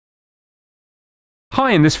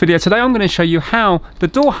Hi, in this video today I'm going to show you how the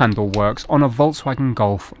door handle works on a Volkswagen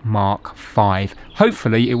Golf Mk5.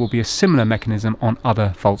 Hopefully it will be a similar mechanism on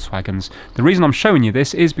other Volkswagens. The reason I'm showing you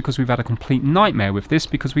this is because we've had a complete nightmare with this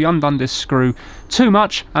because we undone this screw too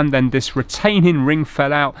much and then this retaining ring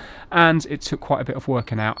fell out and it took quite a bit of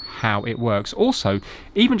working out how it works. Also,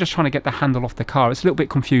 even just trying to get the handle off the car, it's a little bit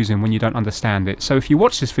confusing when you don't understand it. So if you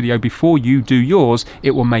watch this video before you do yours,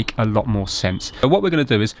 it will make a lot more sense. So what we're going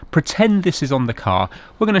to do is pretend this is on the car.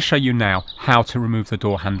 We're going to show you now how to remove the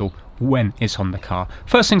door handle when it's on the car.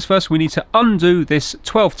 First things first, we need to undo this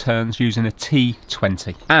 12 turns using a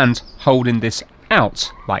T20 and holding this out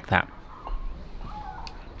like that.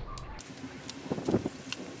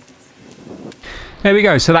 There we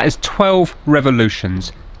go, so that is 12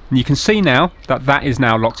 revolutions. And you can see now that that is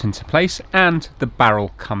now locked into place and the barrel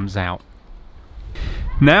comes out.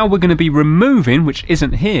 Now we're going to be removing, which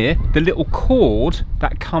isn't here, the little cord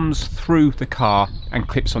that comes through the car and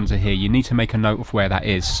clips onto here. You need to make a note of where that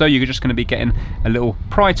is. So you're just going to be getting a little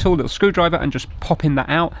pry tool, little screwdriver, and just popping that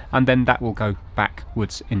out, and then that will go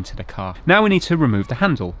backwards into the car. Now we need to remove the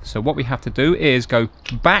handle. So what we have to do is go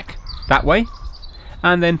back that way,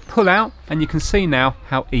 and then pull out, and you can see now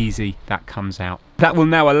how easy that comes out. That will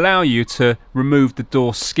now allow you to remove the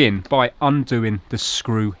door skin by undoing the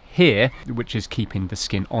screw here, which is keeping the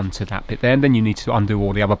skin onto that bit there, and then you need to undo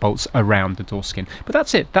all the other bolts around the door skin. But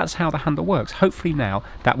that's it, that's how the handle works. Hopefully now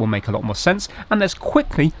that will make a lot more sense, and let's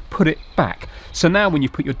quickly put it back. So now when you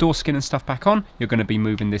put your door skin and stuff back on, you're going to be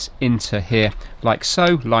moving this into here like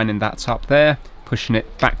so, lining that up there, pushing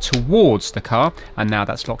it back towards the car, and now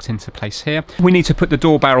that's locked into place here. We need to put the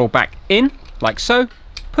door barrel back in like so,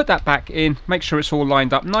 put that back in, make sure it's all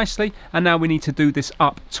lined up nicely, and now we need to do this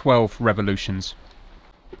up 12 revolutions.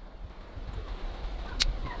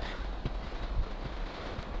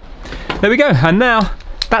 There we go, and now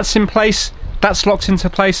that's in place, that's locked into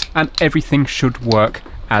place, and everything should work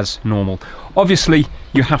as normal. Obviously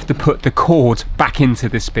you have to put the cord back into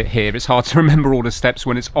this bit here. It's hard to remember all the steps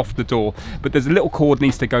when it's off the door, but there's a little cord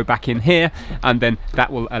needs to go back in here, and then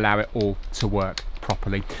that will allow it all to work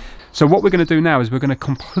properly. So what we're going to do now is we're going to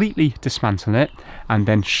completely dismantle it and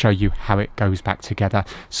then show you how it goes back together.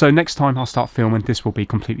 So next time I'll start filming, this will be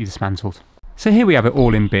completely dismantled. So here we have it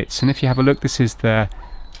all in bits, and if you have a look, this is the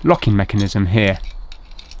locking mechanism here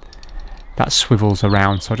that swivels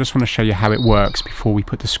around. So I just want to show you how it works before we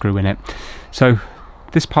put the screw in it. So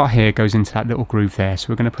this part here goes into that little groove there, so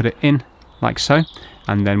we're going to put it in like so,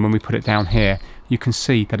 and then when we put it down here you can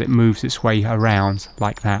see that it moves its way around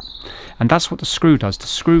like that, and that's what the screw does. The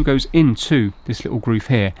screw goes into this little groove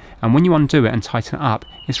here, and when you undo it and tighten it up,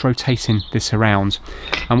 it's rotating this around,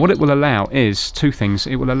 and what it will allow is two things.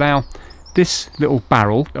 It will allow this little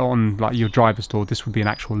barrel on like your driver's door, this would be an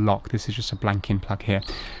actual lock, this is just a blank-in plug here,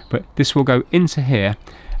 but this will go into here,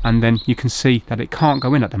 and then you can see that it can't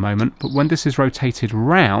go in at the moment, but when this is rotated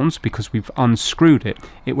round, because we've unscrewed it,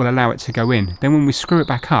 it will allow it to go in. Then when we screw it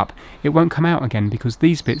back up, it won't come out again because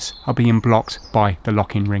these bits are being blocked by the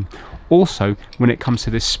locking ring. Also, when it comes to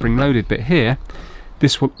this spring-loaded bit here,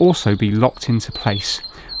 this will also be locked into place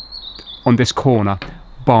on this corner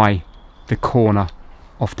by the corner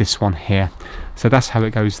of this one here. So that's how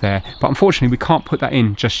it goes there, but unfortunately we can't put that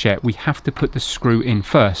in just yet. We have to put the screw in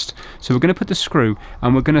first. So we're going to put the screw,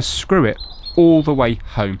 and we're going to screw it all the way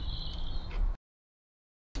home.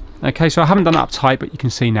 Okay, so I haven't done it up tight, but you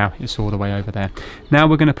can see now it's all the way over there. Now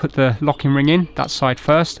we're going to put the locking ring in that side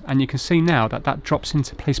first, and you can see now that that drops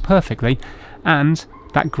into place perfectly, and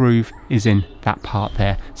that groove is in that part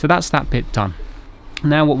there. So that's that bit done.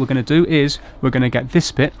 Now what we're going to do is we're going to get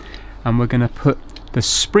this bit, and we're going to put the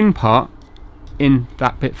spring part in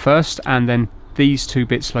that bit first, and then these two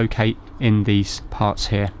bits locate in these parts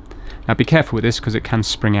here. Now be careful with this because it can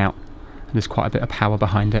spring out, and there's quite a bit of power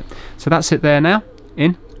behind it. So that's it there now,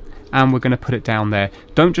 in, and we're going to put it down there.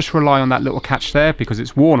 Don't just rely on that little catch there because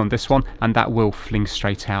it's worn on this one, and that will fling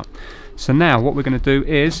straight out. So now what we're going to do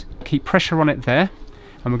is keep pressure on it there,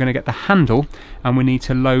 and we're going to get the handle, and we need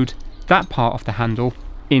to load that part of the handle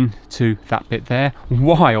into that bit there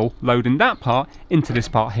while loading that part into this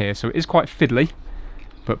part here. So it is quite fiddly,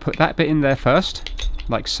 but put that bit in there first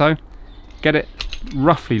like so, get it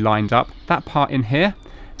roughly lined up, that part in here,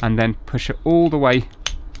 and then push it all the way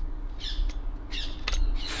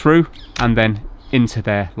through and then into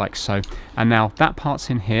there like so. And now that part's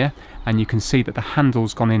in here, and you can see that the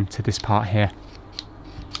handle's gone into this part here.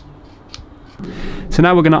 So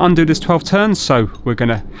now we're going to undo this 12 turns, so we're going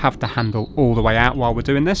to have the handle all the way out while we're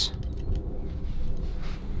doing this.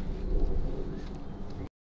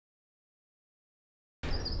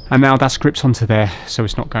 And now that's gripped onto there, so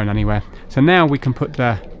it's not going anywhere. So now we can put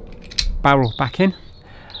the barrel back in,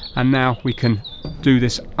 and now we can do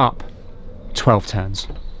this up 12 turns.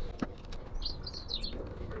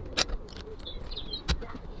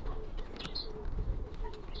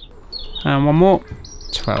 And one more,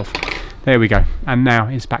 12. There we go, and now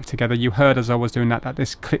it's back together. You heard as I was doing that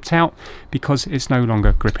this clipped out because it's no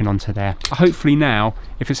longer gripping onto there. Hopefully now,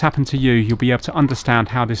 if it's happened to you, you'll be able to understand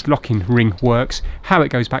how this locking ring works, how it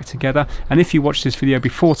goes back together, and if you watch this video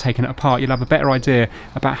before taking it apart, you'll have a better idea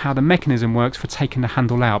about how the mechanism works for taking the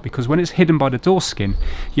handle out, because when it's hidden by the door skin,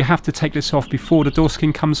 you have to take this off before the door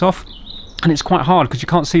skin comes off. And it's quite hard because you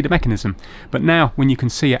can't see the mechanism. But now when you can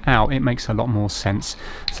see it out, it makes a lot more sense.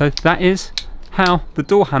 So that is how the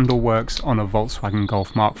door handle works on a Volkswagen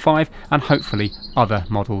Golf Mk5 and hopefully other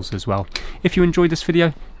models as well. If you enjoyed this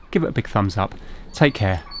video, give it a big thumbs up. Take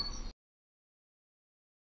care.